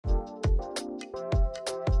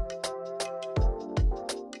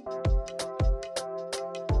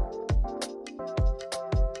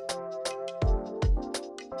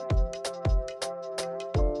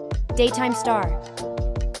Daytime star.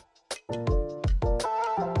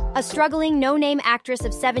 A struggling, no-name actress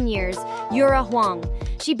of 7 years, Yura Huang.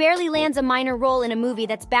 She barely lands a minor role in a movie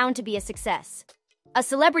that's bound to be a success. A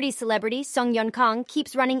celebrity, Sung Yeon-kang,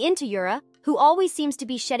 keeps running into Yura, who always seems to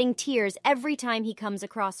be shedding tears every time he comes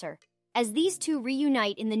across her. As these two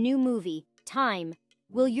reunite in the new movie, Time,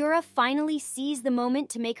 will Yura finally seize the moment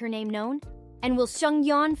to make her name known? And will Sung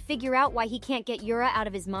Yeon figure out why he can't get Yura out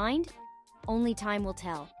of his mind? Only time will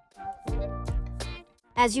tell.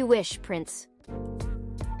 As you wish, Prince.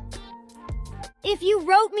 If you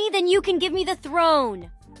wrote me, then you can give me the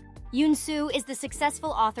throne! Yoon-soo is the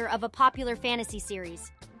successful author of a popular fantasy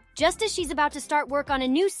series. Just as she's about to start work on a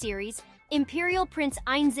new series, Imperial Prince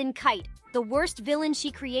Einzin Kite, the worst villain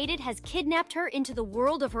she created, has kidnapped her into the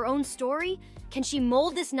world of her own story. Can she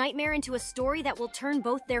mold this nightmare into a story that will turn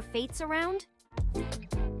both their fates around?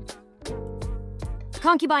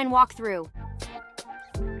 Concubine walkthrough.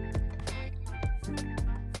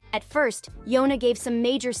 At first, Yona gave some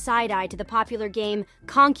major side-eye to the popular game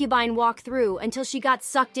Concubine Walkthrough until she got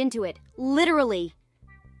sucked into it, literally.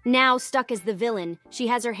 Now stuck as the villain, she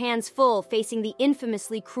has her hands full facing the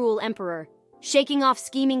infamously cruel emperor, shaking off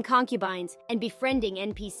scheming concubines and befriending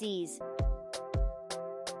NPCs.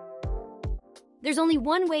 There's only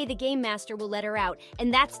one way the game master will let her out,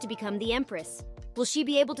 and that's to become the empress. Will she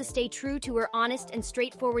be able to stay true to her honest and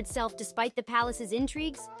straightforward self despite the palace's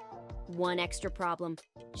intrigues? One extra problem.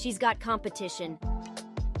 She's got competition.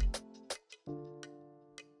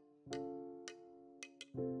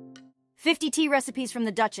 "50 tea recipes from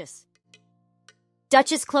the Duchess."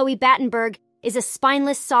 Duchess Chloe Battenberg is a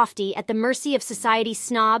spineless softie at the mercy of society's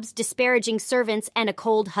snobs, disparaging servants, and a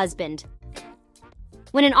cold husband.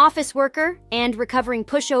 When an office worker and recovering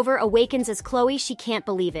pushover awakens as Chloe, she can't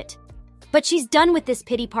believe it. But she's done with this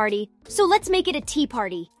pity party, so let's make it a tea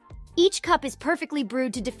party. Each cup is perfectly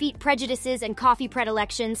brewed to defeat prejudices and coffee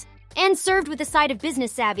predilections, and served with a side of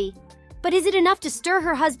business savvy. But is it enough to stir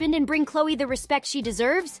her husband and bring Chloe the respect she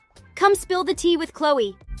deserves? Come spill the tea with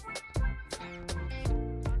Chloe.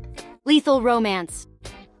 Lethal romance.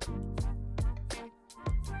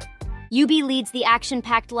 Yubi leads the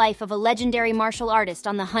action-packed life of a legendary martial artist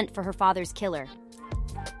on the hunt for her father's killer.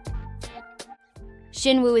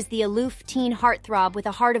 Shinwoo is the aloof teen heartthrob with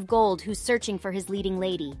a heart of gold who's searching for his leading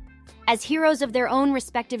lady. As heroes of their own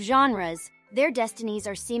respective genres, their destinies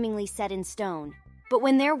are seemingly set in stone. But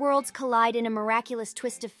when their worlds collide in a miraculous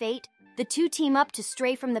twist of fate, the two team up to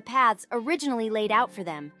stray from the paths originally laid out for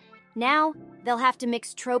them. Now, they'll have to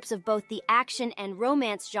mix tropes of both the action and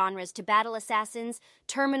romance genres to battle assassins,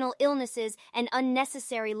 terminal illnesses, and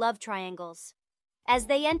unnecessary love triangles. As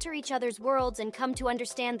they enter each other's worlds and come to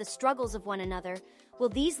understand the struggles of one another, will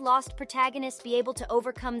these lost protagonists be able to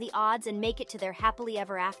overcome the odds and make it to their happily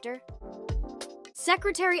ever after?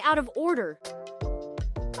 Secretary out of order.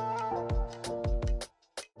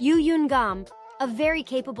 Yu Yun-gam, a very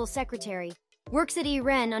capable secretary, works at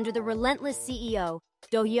Iren under the relentless CEO,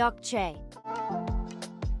 Do-hyuk Che.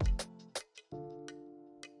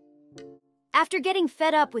 After getting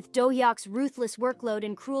fed up with Do-hyuk's ruthless workload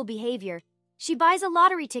and cruel behavior, she buys a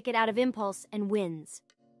lottery ticket out of impulse and wins.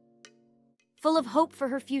 Full of hope for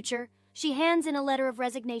her future, she hands in a letter of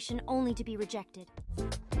resignation only to be rejected.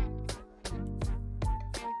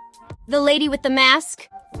 The Lady with the Mask.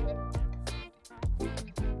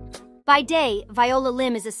 By day, Viola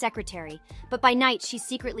Lim is a secretary, but by night she's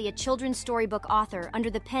secretly a children's storybook author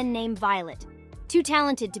under the pen name Violet. Too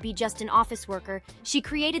talented to be just an office worker, she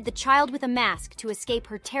created the Child with a Mask to escape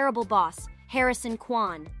her terrible boss, Harrison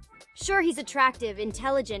Kwan. Sure, he's attractive,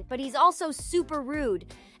 intelligent, but he's also super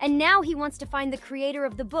rude. And now he wants to find the creator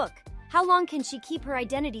of the book. How long can she keep her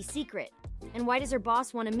identity secret? And why does her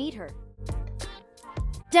boss want to meet her?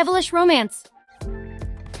 Devilish romance.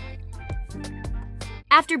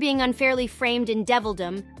 After being unfairly framed in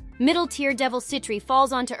devildom, middle-tier Devil Citri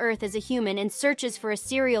falls onto Earth as a human and searches for a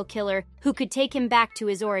serial killer who could take him back to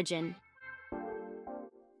his origin.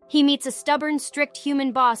 He meets a stubborn, strict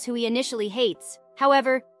human boss who he initially hates.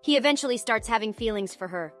 However, he eventually starts having feelings for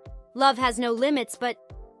her. Love has no limits, but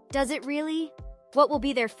does it really? What will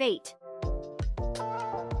be their fate?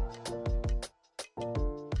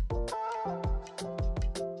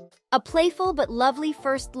 A playful but lovely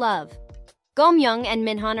first love. Gomyoung and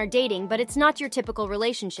Minhan are dating, but it's not your typical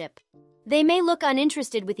relationship. They may look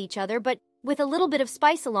uninterested with each other, but with a little bit of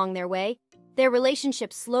spice along their way, their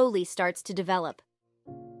relationship slowly starts to develop.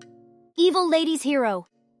 Evil lady's hero.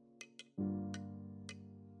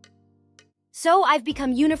 So I've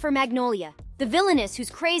become Unifer Magnolia, the villainess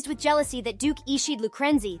who's crazed with jealousy that Duke Ishid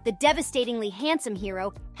Lucrenzi, the devastatingly handsome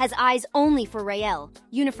hero, has eyes only for Rael,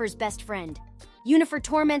 Unifer's best friend. Unifer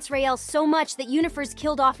torments Rael so much that Unifer's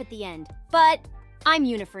killed off at the end. But I'm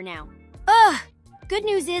Unifer now. Ugh! Good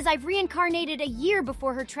news is I've reincarnated a year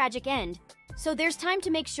before her tragic end. So there's time to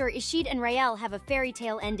make sure Ishid and Rael have a fairy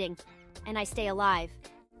tale ending, and I stay alive.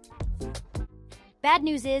 Bad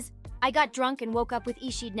news is, I got drunk and woke up with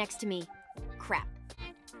Ishid next to me. Crap.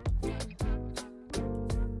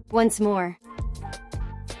 Once more.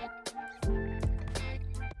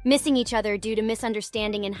 Missing each other due to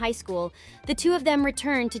misunderstanding in high school, the two of them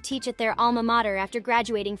returned to teach at their alma mater after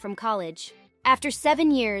graduating from college. After 7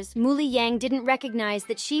 years, Muli Yang didn't recognize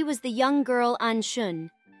that she was the young girl An Shun.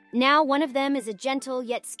 Now one of them is a gentle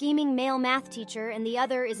yet scheming male math teacher and the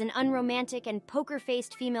other is an unromantic and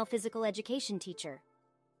poker-faced female physical education teacher.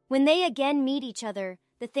 When they again meet each other,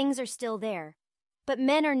 the things are still there. But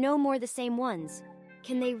men are no more the same ones.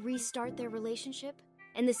 Can they restart their relationship?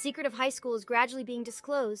 And the secret of high school is gradually being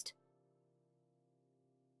disclosed.